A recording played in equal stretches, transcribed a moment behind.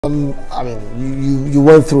I mean, you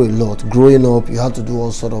went through a lot growing up. You had to do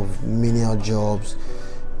all sort of menial jobs.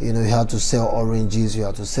 You know, you had to sell oranges. You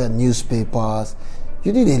had to sell newspapers.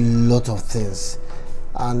 You did a lot of things.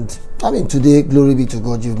 And I mean, today, glory be to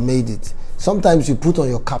God, you've made it. Sometimes you put on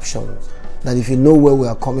your captions that if you know where we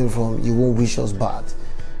are coming from, you won't wish us bad.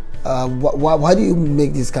 Why do you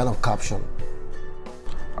make this kind of caption?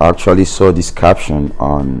 I actually saw this caption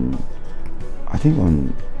on, I think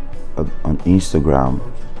on Instagram,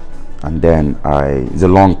 and then it's a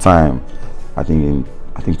long time, I think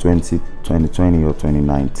 2020 or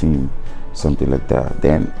 2019, something like that.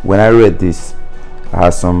 Then when I read this, I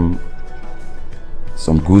had some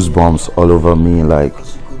goosebumps all over me, like,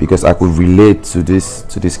 because I could relate to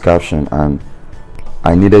this caption, and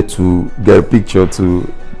I needed to get a picture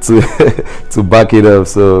to to back it up.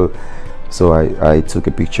 So I took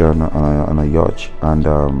a picture on a yacht, and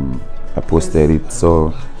I posted it.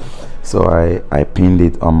 So I pinned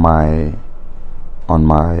it on my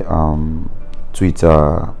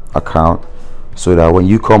Twitter account, so that when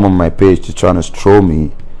you come on my page to try to troll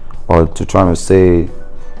me or to try to say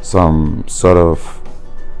some sort of,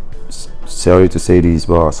 sorry to say this,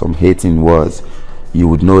 but some hating words, you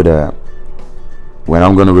would know that when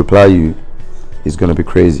I'm gonna reply you, it's gonna be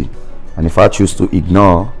crazy. And if I choose to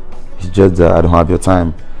ignore, it's just that I don't have your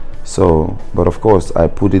time. So, but of course, I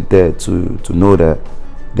put it there to know that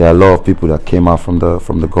there are a lot of people that came out from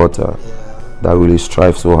the gutter, that really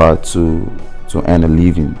strive so hard to earn a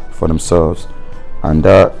living for themselves, and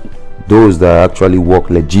that those that actually work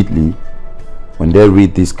legitly, when they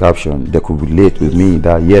read this caption, they could relate with me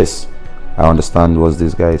that yes, I understand where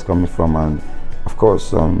this guy is coming from. And of course,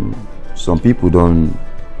 some people don't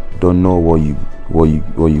know what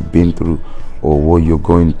you've been through or what you're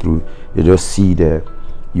going through. They just see that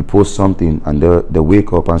you post something and they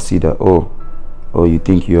wake up and see that, oh, you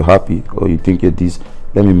think you're happy, or you think you're this,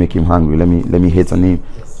 let me make him hungry, let me hate on him.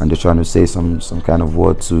 And they're trying to say some kind of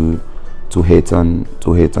word to hate on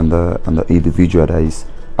the individual that is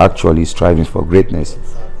actually striving for greatness.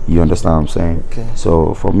 You understand what I'm saying? Okay.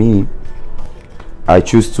 So for me, I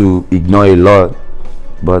choose to ignore a lot,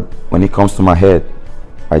 but when it comes to my head,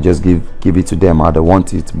 I just give it to them how they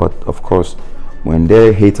want it. But of course, when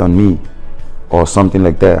they hate on me or something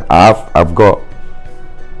like that, I've got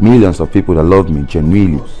millions of people that love me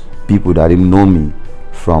genuinely, people that didn't know me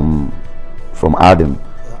from Adam,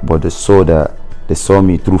 but they saw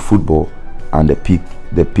me through football, and they pick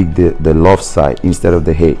the love side instead of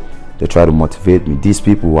the hate. They try to motivate me. These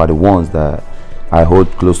people are the ones that I hold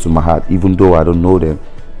close to my heart, even though I don't know them.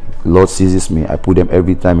 Lord seizes me. I put them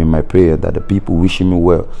every time in my prayer, that the people wishing me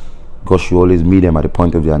well, God should always meet them at the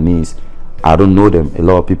point of their knees. I don't know them. A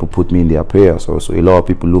lot of people put me in their prayers also. A lot of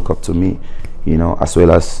people look up to me, you know, as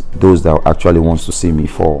well as those that actually wants to see me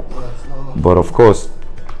fall. But of course,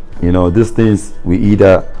 you know, these things will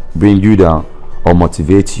either bring you down or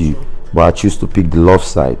motivate you. But I choose to pick the love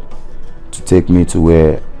side to take me to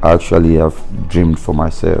where I actually have dreamed for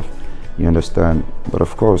myself. You understand? But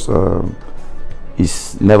of course,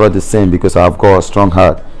 it's never the same, because I've got a strong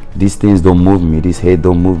heart. These things don't move me. This hate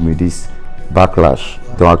don't move me. This backlash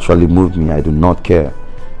don't actually move me. I do not care,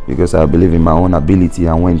 because I believe in my own ability.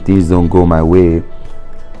 And when things don't go my way,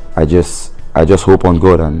 I just hope on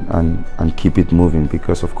God and keep it moving,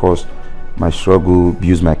 because of course my struggle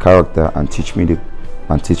builds my character and teach me in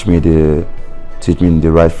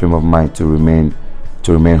the right frame of mind to remain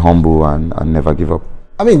humble and never give up.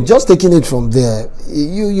 I mean, just taking it from there,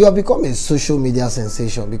 you have become a social media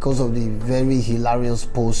sensation because of the very hilarious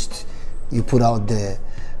post you put out there.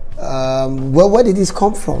 Where did this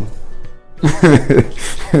come from?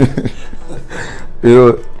 You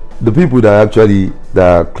know, the people that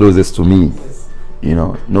are closest to me, you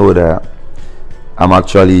know that I'm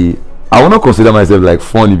actually, I will not consider myself like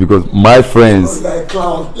funny, because my friends Like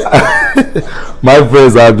clown. my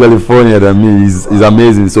friends are actually funnier than me. It's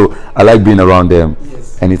amazing. So I like being around them.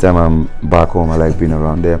 Yes. Anytime I'm back home, I like being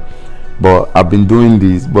around them. But I've been doing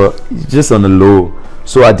this, but it's just on the low.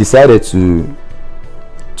 So I decided to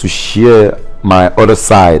share my other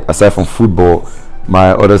side, aside from football, my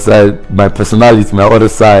other side, my personality, my other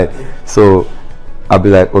side. So I'll be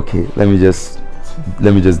like, okay, let me just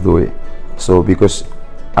do it. So because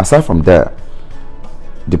aside from that,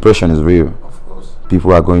 depression is real. Of course.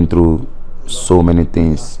 People are going through so many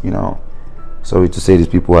things, you know. Sorry to say, these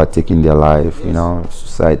people are taking their life, you know,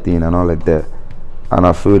 society and all like that. And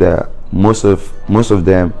I feel that most of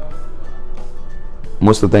them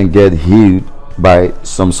get healed by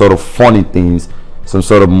some sort of funny things, some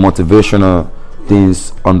sort of motivational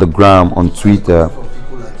things on the gram, on Twitter,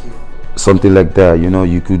 something like that. You know,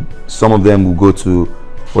 some of them will go to,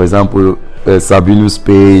 for example, Sabinu's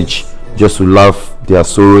page just to laugh their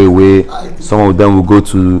sorrow away. Some of them will go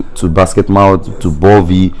to Basket Mouth, to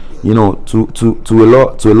Bovi, you know, to a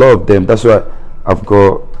lot of them. That's why I've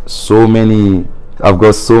got so many. I've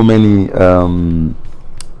got so many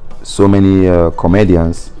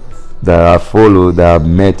comedians that I follow, that I've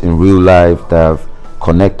met in real life, that I've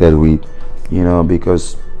connected with, you know,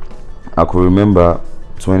 because I could remember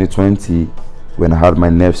 2020 when I had my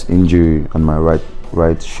nerves injury on my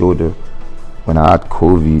right shoulder. When I had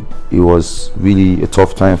COVID, it was really a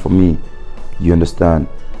tough time for me. You understand?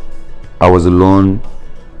 I was alone.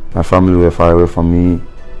 My family were far away from me,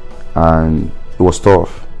 and it was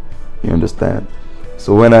tough. You understand?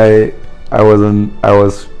 So when I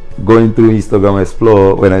was going through Instagram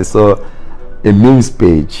Explore, when I saw a memes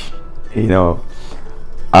page, you know,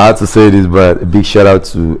 I had to say this, but a big shout out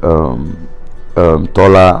to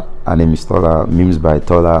Tola. Her name is Tola, memes by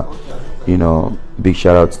Tola. You know, big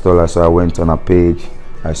shout out to Tola. So I went on her page.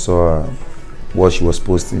 I saw what she was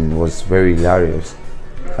posting. It was very hilarious.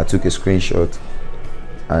 I took a screenshot,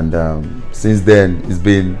 and since then it's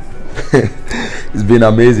been it's been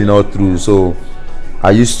amazing all through. So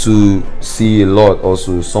I used to see a lot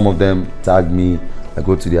also. Some of them tag me. I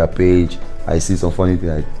go to their page. I see some funny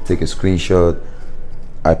thing. I take a screenshot.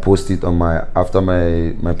 I post it on my, after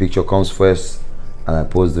my picture comes first, and I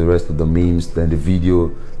post the rest of the memes, then the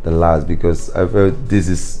video the last, because I felt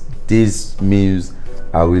these memes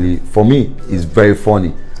are really, for me, it's very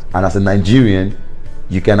funny, and as a Nigerian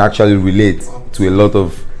you can actually relate to a lot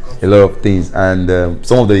of things. And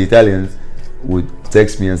some of the Italians would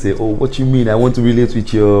text me and say, oh, what you mean, I want to relate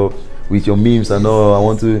with your memes and all. I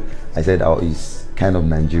want to, I said, oh, it's kind of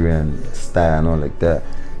Nigerian style and all like that.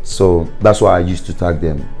 So that's why I used to tag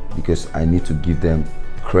them, because I need to give them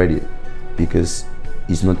credit, because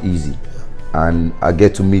it's not easy, and I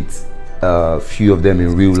get to meet a few of them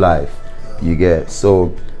in real life, you get.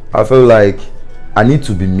 So I feel like I need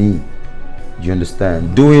to be me, you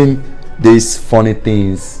understand? Doing these funny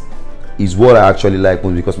things is what I actually like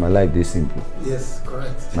most, because my life is simple. Yes,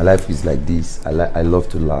 correct. My life is like this. I love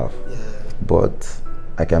to laugh, yeah. But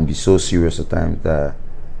I can be so serious at times that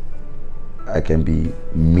I can be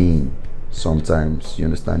mean sometimes, you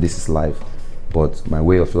understand? This is life. But my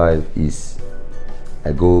way of life is, I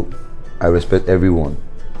respect everyone,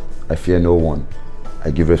 I fear no one, I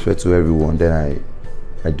give respect to everyone, then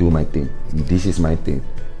I do my thing. This is my thing.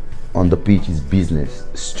 On the pitch is business,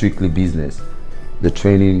 strictly business. The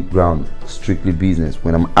training ground, strictly business.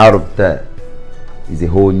 When I'm out of that, it's a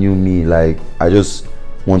whole new me. Like, I just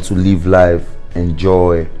want to live life,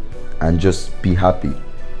 enjoy, and just be happy,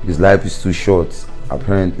 because life is too short,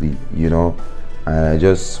 apparently, you know. And I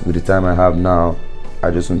just, with the time I have now,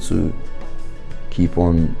 I just want to keep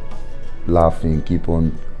on laughing, keep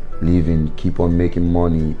on living, keep on making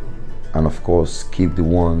money, and of course keep the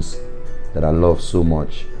ones that I love so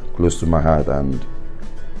much close to my heart, and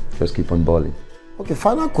just keep on balling. Okay,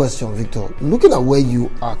 final question, Victor. Looking at where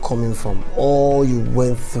you are coming from, all you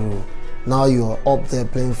went through, now you are up there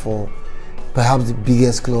playing for perhaps the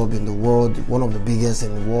biggest club in the world, one of the biggest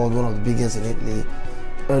in the world, one of the biggest in Italy,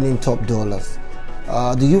 earning top dollars.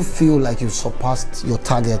 Do you feel like you surpassed your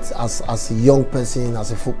targets as a young person,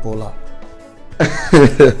 as a footballer?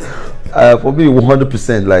 For me,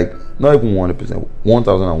 100%, like, not even 100%,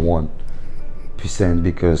 1001%,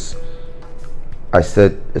 because I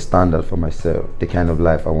set a standard for myself, the kind of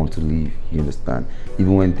life I want to live, you understand?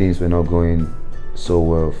 Even when things were not going so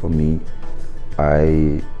well for me,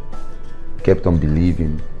 I kept on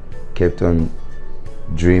believing, kept on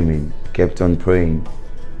dreaming, kept on praying,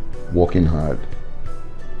 working hard,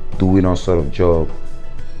 doing all sort of job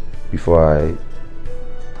before I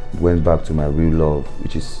went back to my real love,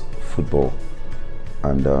 which is football.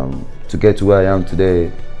 And to get to where I am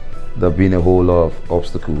today, there have been a whole lot of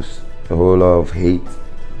obstacles, a whole lot of hate,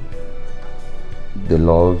 the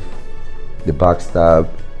love, the backstab,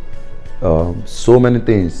 so many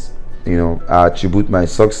things. You know, I attribute my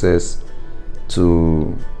success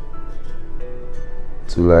to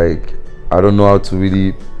like, I don't know how to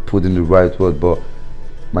really put in the right word, but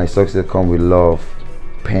my success comes with love,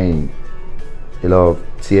 pain, a lot of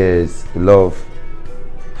tears, a lot of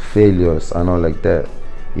failures and all like that,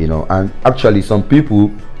 you know. And actually some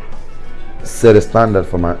people set a standard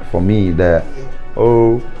for me that,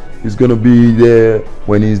 oh, he's gonna be there.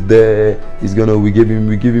 When he's there, we give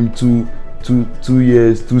him two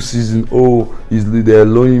years, 2 seasons. Oh, they're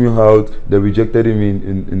loaning him out. They rejected him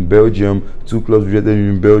in Belgium. 2 clubs rejected him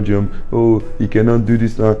in Belgium. Oh, he cannot do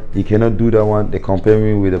this now, he cannot do that one. They compare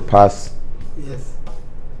me with the past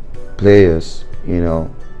players, you know.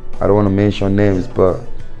 I don't want to mention names, but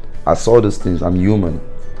I saw those things. I'm human,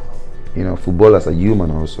 you know, football as a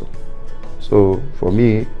human also. So for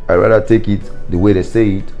me, I'd rather take it the way they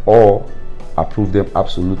say it, or I prove them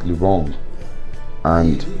absolutely wrong.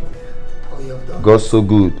 And God's so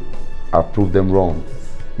good, I proved them wrong.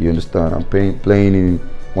 You understand? I'm playing in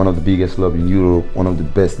one of the biggest clubs in Europe, one of the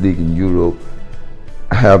best league in Europe.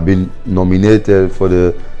 I have been nominated for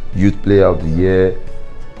the Youth Player of the Year.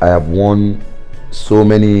 I have won so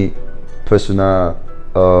many personal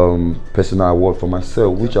award for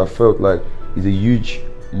myself, which I felt like is a huge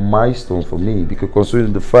milestone for me, because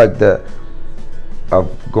considering the fact that I've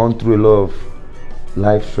gone through a lot of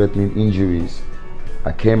life-threatening injuries,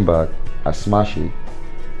 I came back, I smashed it,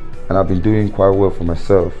 and I've been doing quite well for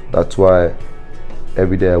myself. That's why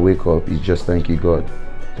every day I wake up is just thank you, God.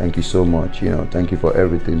 Thank you so much, you know, thank you for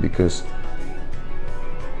everything, because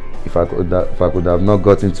if I could have not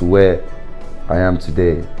gotten to where I am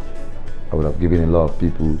today, I would have given a lot of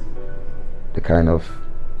people the kind of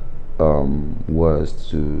words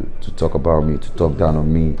to talk about me, to talk down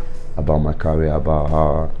on me, about my career, about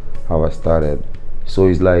how I started. So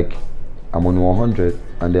it's like I'm on 100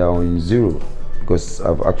 and they are on 0, because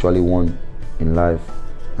I've actually won in life,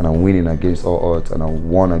 and I'm winning against all odds, and I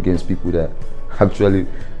won against people that actually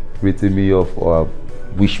written me off or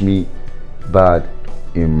wish me bad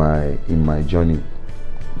in my journey.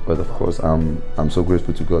 But of course, I'm so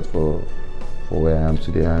grateful to God for where I am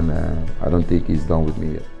today, and I don't think He's done with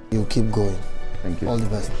me yet. You keep going. Thank you. All the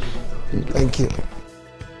best. Thank you. Thank you.